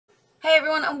Hey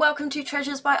everyone, and welcome to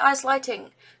Treasures by Ice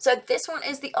Lighting. So this one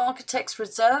is the Architect's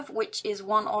Reserve, which is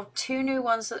one of two new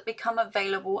ones that become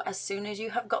available as soon as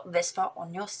you have got this far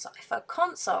on your Cypher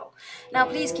console. Now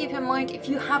please keep in mind, if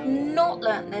you have not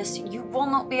learnt this, you will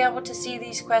not be able to see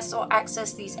these quests or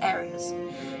access these areas.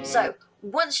 So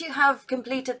once you have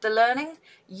completed the learning,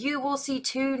 you will see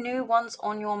two new ones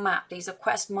on your map. These are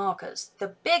quest markers.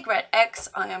 The big red X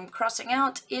I am crossing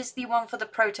out is the one for the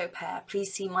proto pair.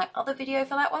 Please see my other video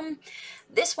for that one.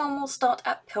 This one will start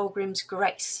at Pilgrim's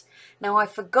Grace. Now I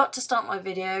forgot to start my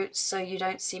video, so you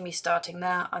don't see me starting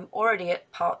there. I'm already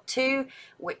at part 2,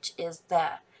 which is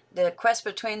there. The quest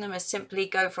between them is simply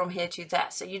go from here to there,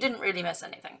 so you didn't really miss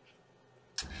anything.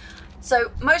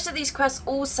 So most of these quests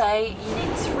all say you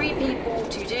need 3 people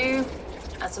to do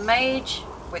as a mage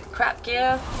with crap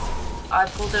gear. I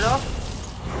pulled it off,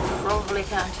 probably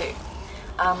can too.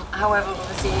 However,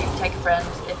 obviously take a friend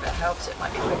if it helps. It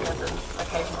might be quicker than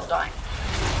occasional dying.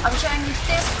 I'm showing you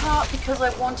this part because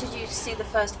I wanted you to see the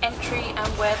first entry and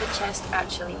where the chest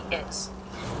actually is.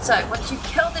 So once you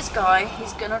kill this guy,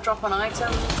 he's going to drop an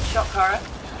item, shock horror,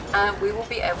 and we will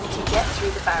be able to get through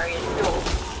the barrier door.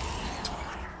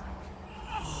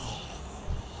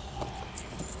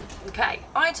 Okay,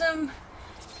 item,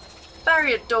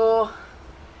 barrier door,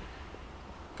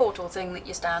 portal thing that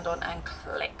you stand on and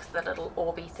click the little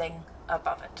orby thing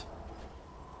above it.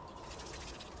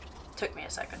 Took me a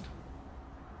second.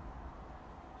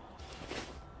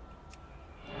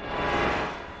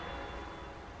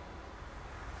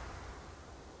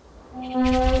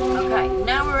 Okay,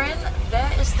 now we're in.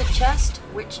 There is the chest,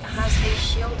 which has a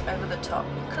shield over the top.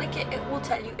 Click it, it will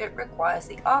tell you it requires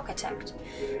the Architect.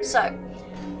 So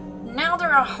now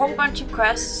there are a whole bunch of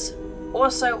quests,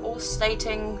 also all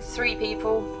stating 3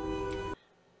 people.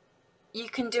 You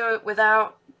can do it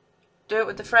without, do it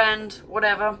with a friend,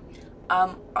 whatever.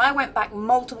 I went back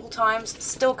multiple times,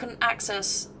 still couldn't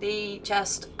access the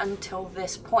chest until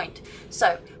this point.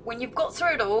 So when you've got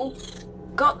through it all,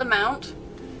 got the mount,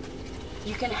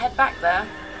 you can head back there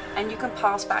and you can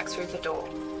pass back through the door.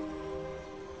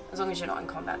 As long as you're not in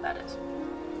combat, that is.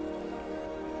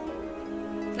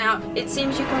 Now, it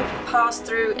seems you can pass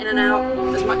through in and out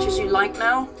as much as you like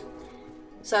now.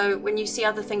 So when you see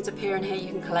other things appear in here, you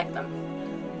can collect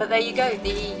them. But there you go,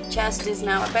 the chest is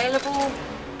now available,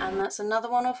 and that's another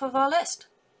one off of our list.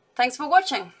 Thanks for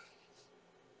watching.